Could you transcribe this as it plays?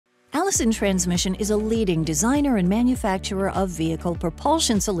Allison Transmission is a leading designer and manufacturer of vehicle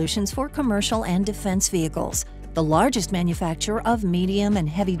propulsion solutions for commercial and defense vehicles, the largest manufacturer of medium and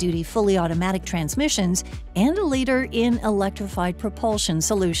heavy-duty fully automatic transmissions, and a leader in electrified propulsion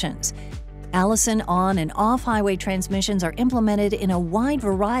solutions. Allison on- and off-highway transmissions are implemented in a wide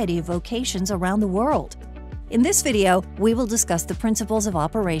variety of vocations around the world. In this video, we will discuss the principles of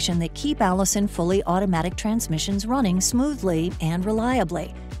operation that keep Allison fully automatic transmissions running smoothly and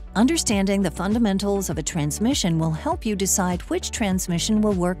reliably. Understanding the fundamentals of a transmission will help you decide which transmission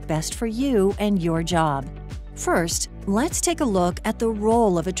will work best for you and your job. First, let's take a look at the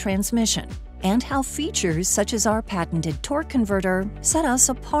role of a transmission and how features such as our patented torque converter set us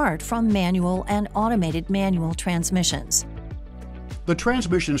apart from manual and automated manual transmissions. The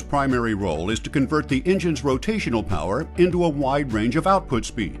transmission's primary role is to convert the engine's rotational power into a wide range of output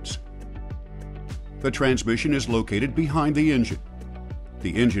speeds. The transmission is located behind the engine.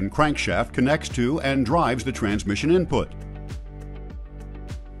 The engine crankshaft connects to and drives the transmission input.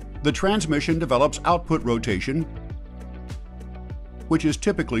 The transmission develops output rotation, which is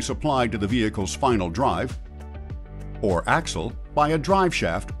typically supplied to the vehicle's final drive, or axle, by a drive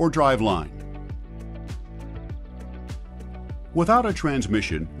shaft or drive line. Without a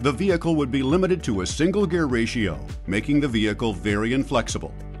transmission, the vehicle would be limited to a single gear ratio, making the vehicle very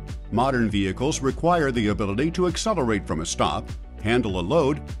inflexible. Modern vehicles require the ability to accelerate from a stop, handle a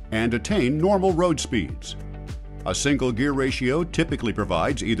load, and attain normal road speeds. A single gear ratio typically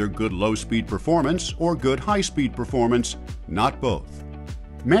provides either good low-speed performance or good high-speed performance, not both.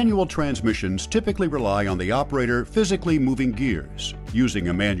 Manual transmissions typically rely on the operator physically moving gears, using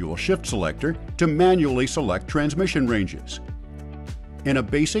a manual shift selector to manually select transmission ranges. In a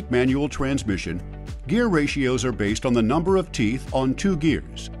basic manual transmission, gear ratios are based on the number of teeth on two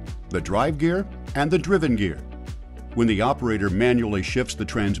gears, the drive gear and the driven gear. When the operator manually shifts the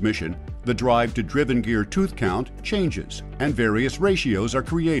transmission, the drive to driven gear tooth count changes and various ratios are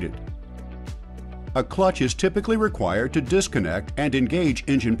created. A clutch is typically required to disconnect and engage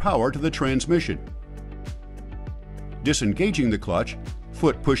engine power to the transmission. Disengaging the clutch,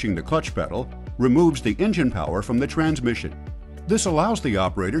 foot pushing the clutch pedal, removes the engine power from the transmission. This allows the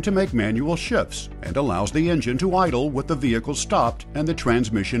operator to make manual shifts and allows the engine to idle with the vehicle stopped and the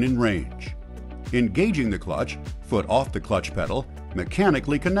transmission in range. Engaging the clutch, foot off the clutch pedal,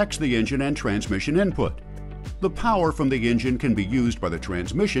 mechanically connects the engine and transmission input. The power from the engine can be used by the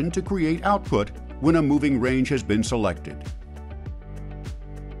transmission to create output when a moving range has been selected.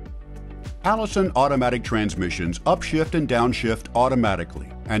 Allison automatic transmissions upshift and downshift automatically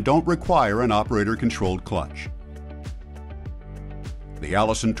and don't require an operator-controlled clutch. The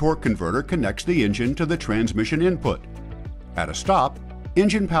Allison torque converter connects the engine to the transmission input. At a stop,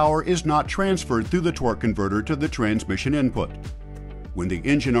 engine power is not transferred through the torque converter to the transmission input. When the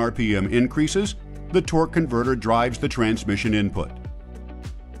engine RPM increases, the torque converter drives the transmission input.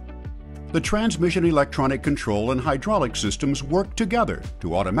 The transmission electronic control and hydraulic systems work together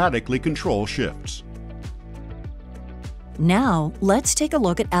to automatically control shifts. Now, let's take a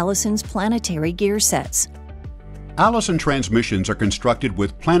look at Allison's planetary gear sets. Allison transmissions are constructed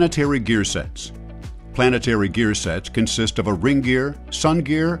with planetary gear sets. Planetary gear sets consist of a ring gear, sun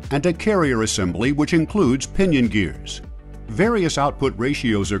gear, and a carrier assembly which includes pinion gears. Various output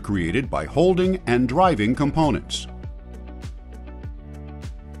ratios are created by holding and driving components.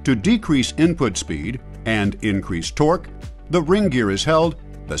 To decrease input speed and increase torque, the ring gear is held,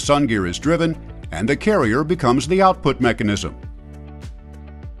 the sun gear is driven, and the carrier becomes the output mechanism.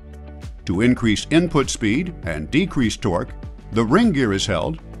 To increase input speed and decrease torque, the ring gear is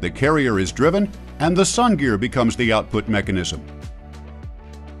held, the carrier is driven, and the sun gear becomes the output mechanism.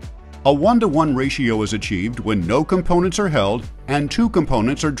 A 1-to-1 ratio is achieved when no components are held and two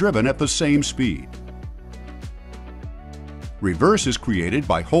components are driven at the same speed. Reverse is created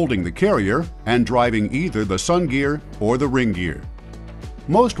by holding the carrier and driving either the sun gear or the ring gear.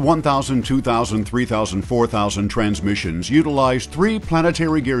 Most 1000, 2000, 3000, 4000 transmissions utilize 3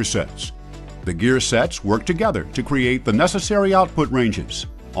 planetary gear sets. The gear sets work together to create the necessary output ranges,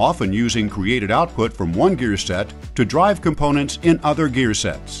 often using created output from one gear set to drive components in other gear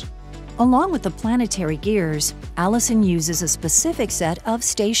sets. Along with the planetary gears, Allison uses a specific set of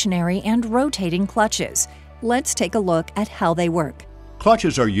stationary and rotating clutches. Let's take a look at how they work.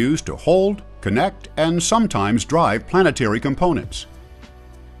 Clutches are used to hold, connect, and sometimes drive planetary components.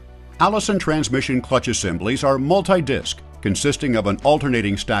 Allison transmission clutch assemblies are multi-disc, consisting of an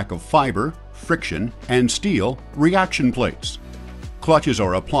alternating stack of fiber, friction, and steel reaction plates. Clutches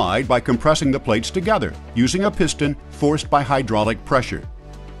are applied by compressing the plates together using a piston forced by hydraulic pressure.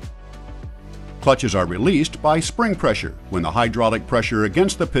 Clutches are released by spring pressure when the hydraulic pressure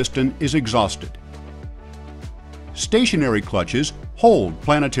against the piston is exhausted. Stationary clutches hold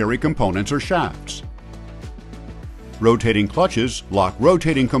planetary components or shafts. Rotating clutches lock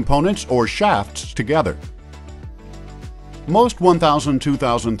rotating components or shafts together. Most 1000,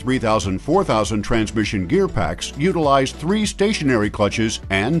 2000, 3000, 4000 transmission gear packs utilize 3 stationary clutches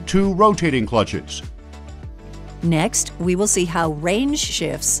and 2 rotating clutches. Next, we will see how range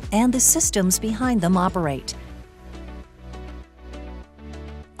shifts and the systems behind them operate.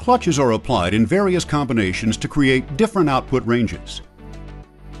 Clutches are applied in various combinations to create different output ranges.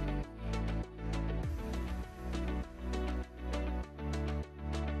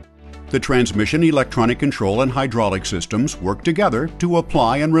 The transmission, electronic control, and hydraulic systems work together to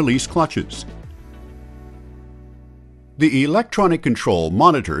apply and release clutches. The electronic control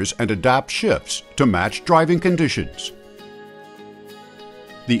monitors and adapts shifts to match driving conditions.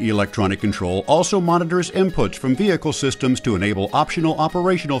 The electronic control also monitors inputs from vehicle systems to enable optional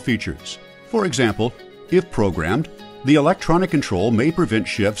operational features. For example, if programmed, the electronic control may prevent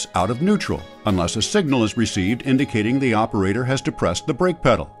shifts out of neutral unless a signal is received indicating the operator has depressed the brake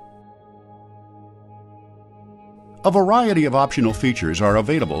pedal. A variety of optional features are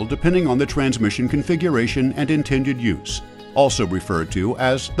available depending on the transmission configuration and intended use, also referred to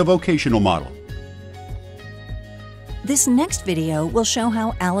as the vocational model. This next video will show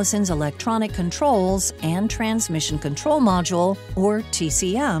how Allison's electronic controls and transmission control module, or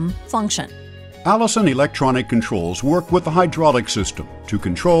TCM, function. Allison electronic controls work with the hydraulic system to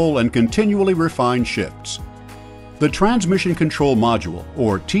control and continually refine shifts. The transmission control module,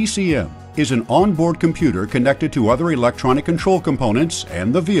 or TCM, is an onboard computer connected to other electronic control components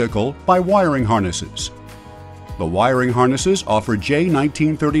and the vehicle by wiring harnesses. The wiring harnesses offer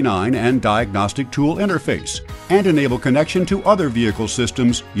J1939 and diagnostic tool interface and enable connection to other vehicle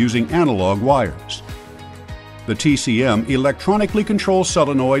systems using analog wires. The TCM electronically controls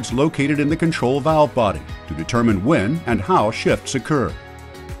solenoids located in the control valve body to determine when and how shifts occur.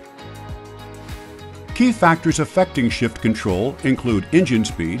 Key factors affecting shift control include engine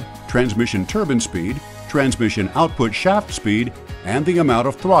speed, transmission turbine speed, transmission output shaft speed, and the amount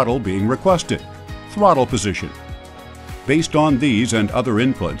of throttle being requested, throttle position. Based on these and other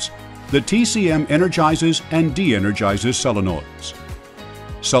inputs, the TCM energizes and de-energizes solenoids.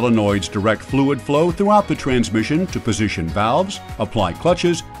 Solenoids direct fluid flow throughout the transmission to position valves, apply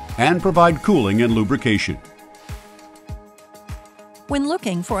clutches, and provide cooling and lubrication. When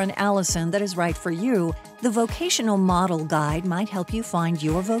looking for an Allison that is right for you, the Vocational Model Guide might help you find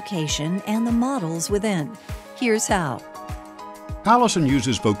your vocation and the models within. Here's how. Allison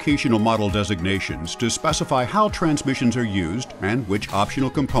uses vocational model designations to specify how transmissions are used and which optional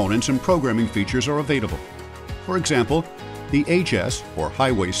components and programming features are available. For example, the HS, or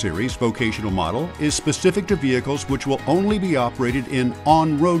Highway Series, vocational model is specific to vehicles which will only be operated in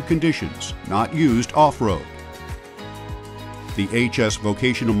on-road conditions, not used off-road. The HS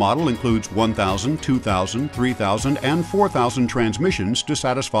vocational model includes 1000, 2000, 3000, and 4000 transmissions to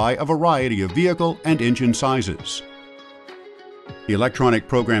satisfy a variety of vehicle and engine sizes. Electronic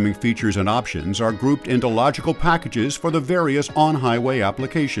programming features and options are grouped into logical packages for the various on-highway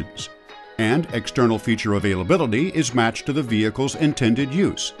applications, and external feature availability is matched to the vehicle's intended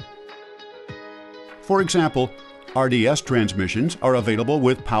use. For example, RDS transmissions are available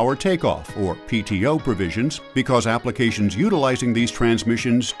with power takeoff, or PTO, provisions because applications utilizing these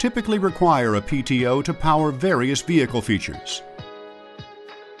transmissions typically require a PTO to power various vehicle features.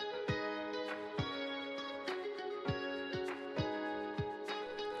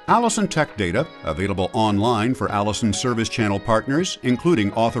 Allison Tech data, available online for Allison Service Channel partners,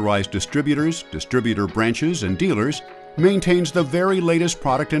 including authorized distributors, distributor branches, and dealers, maintains the very latest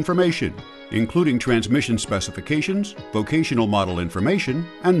product information, including transmission specifications, vocational model information,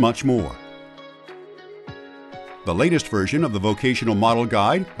 and much more. The latest version of the Vocational Model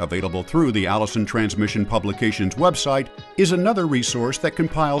Guide, available through the Allison Transmission Publications website, is another resource that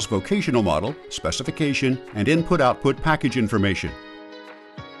compiles vocational model, specification, and input-output package information.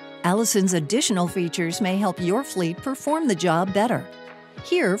 Allison's additional features may help your fleet perform the job better.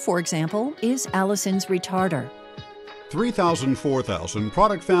 Here, for example, is Allison's retarder. 3000, 4000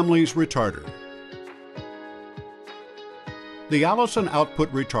 product families retarder. The Allison Output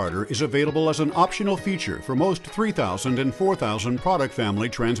Retarder is available as an optional feature for most 3000 and 4000 product family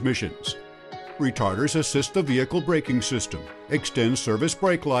transmissions. Retarders assist the vehicle braking system, extend service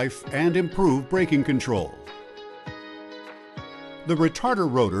brake life, and improve braking control. The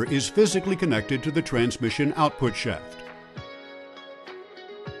retarder rotor is physically connected to the transmission output shaft.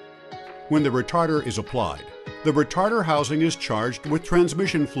 When the retarder is applied, The retarder housing is charged with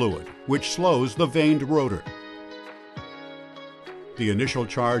transmission fluid, which slows the vaned rotor. The initial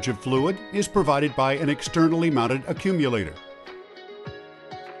charge of fluid is provided by an externally mounted accumulator.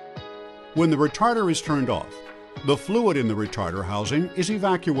 When the retarder is turned off, the fluid in the retarder housing is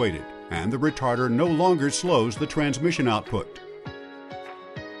evacuated, and the retarder no longer slows the transmission output.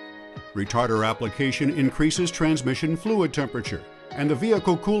 Retarder application increases transmission fluid temperature, and the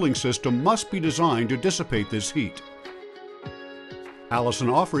vehicle cooling system must be designed to dissipate this heat. Allison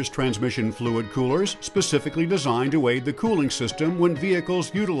offers transmission fluid coolers specifically designed to aid the cooling system when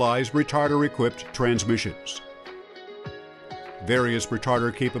vehicles utilize retarder-equipped transmissions. Various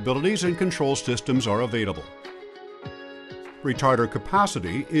retarder capabilities and control systems are available. Retarder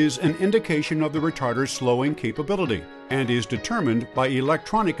capacity is an indication of the retarder's slowing capability and is determined by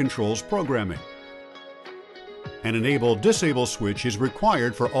electronic controls programming. An enable-disable switch is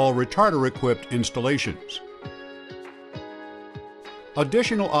required for all retarder-equipped installations.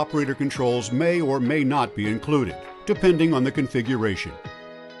 Additional operator controls may or may not be included, depending on the configuration.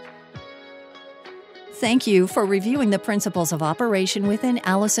 Thank you for reviewing the principles of operation within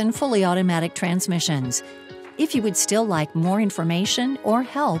Allison fully automatic transmissions. If you would still like more information or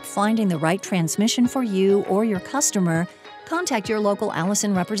help finding the right transmission for you or your customer, contact your local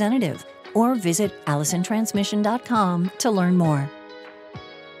Allison representative or visit allisontransmission.com to learn more.